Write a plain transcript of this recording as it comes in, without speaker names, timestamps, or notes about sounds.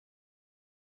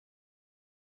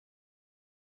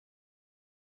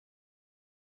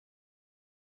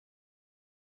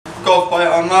Golf Bite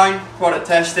Online, product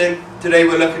testing. Today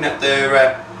we're looking at the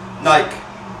Nike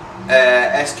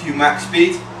SQ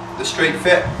Machspeed, the straight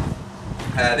fit.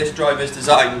 This driver is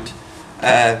designed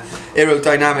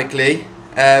aerodynamically,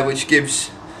 which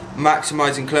gives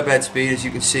maximising club head speed, as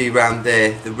you can see round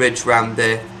there, the ridge round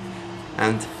there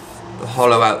and the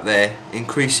hollow out there.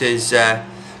 Increases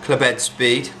club head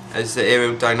speed as the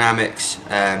aerodynamics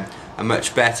are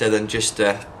much better than just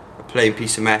a plain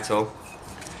piece of metal.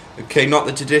 Okay, not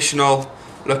the traditional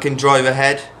looking driver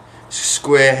head,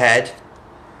 square head.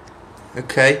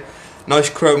 Okay, nice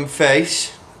chrome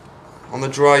face on the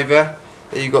driver.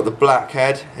 There you've got the black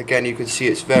head. Again, you can see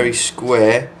it's very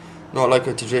square, not like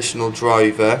a traditional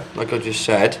driver, like I just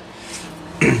said.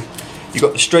 You've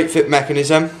got the straight fit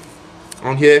mechanism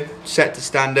on here, set to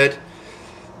standard.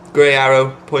 Grey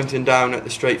arrow pointing down at the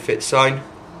straight fit sign.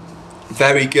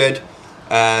 Very good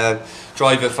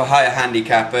driver for higher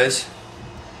handicappers.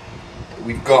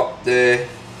 We've got the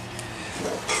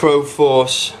Pro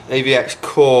Force AVX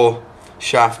core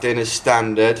shaft in as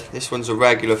standard. This one's a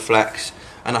regular flex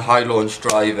and a high launch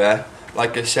driver.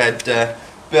 Like I said,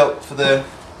 built for the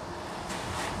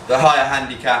higher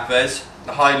handicappers.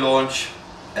 The high launch,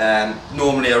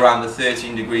 normally around the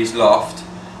 13 degrees loft,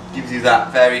 gives you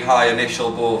that very high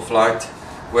initial ball flight,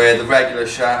 where the regular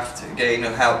shaft again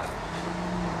will help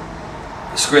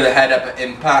square the head up at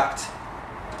impact,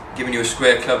 giving you a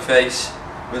square club face,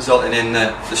 resulting in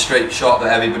the straight shot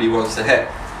that everybody wants to hit.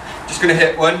 Just going to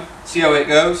hit one, see how it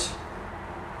goes,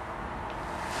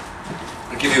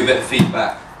 and give you a bit of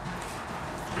feedback.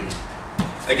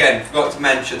 Again, forgot to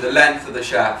mention the length of the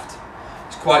shaft.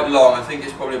 It's quite long. I think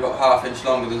it's probably about ½ inch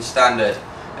longer than standard.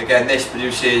 Again, this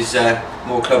produces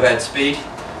more club head speed,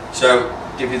 so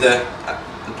give you the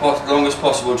longest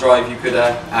possible drive you could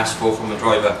ask for from a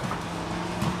driver.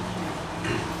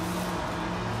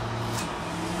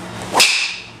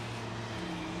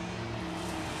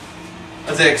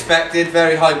 As I expected,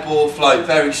 very high ball flight,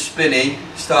 very spinny,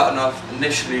 starting off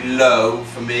initially low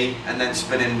for me and then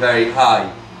spinning very high.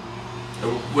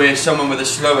 Where someone with a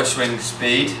slower swing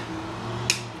speed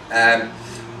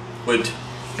would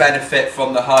benefit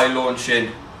from the high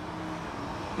launching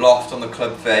loft on the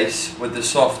club face with the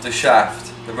softer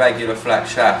shaft, the regular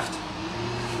flex shaft.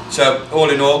 So all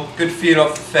in all, good feel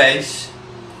off the face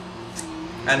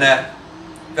and a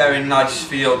very nice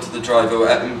feel to the driver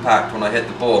at impact when I hit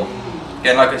the ball.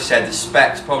 Again, like I said, the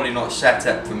spec's probably not set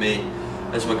up for me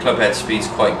as my club head speed's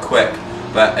quite quick,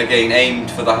 but again aimed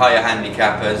for the higher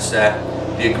handicappers,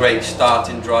 be a great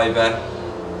starting driver,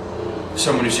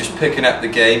 someone who's just picking up the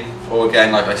game, or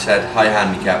again like I said, high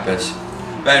handicappers.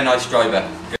 Very nice driver.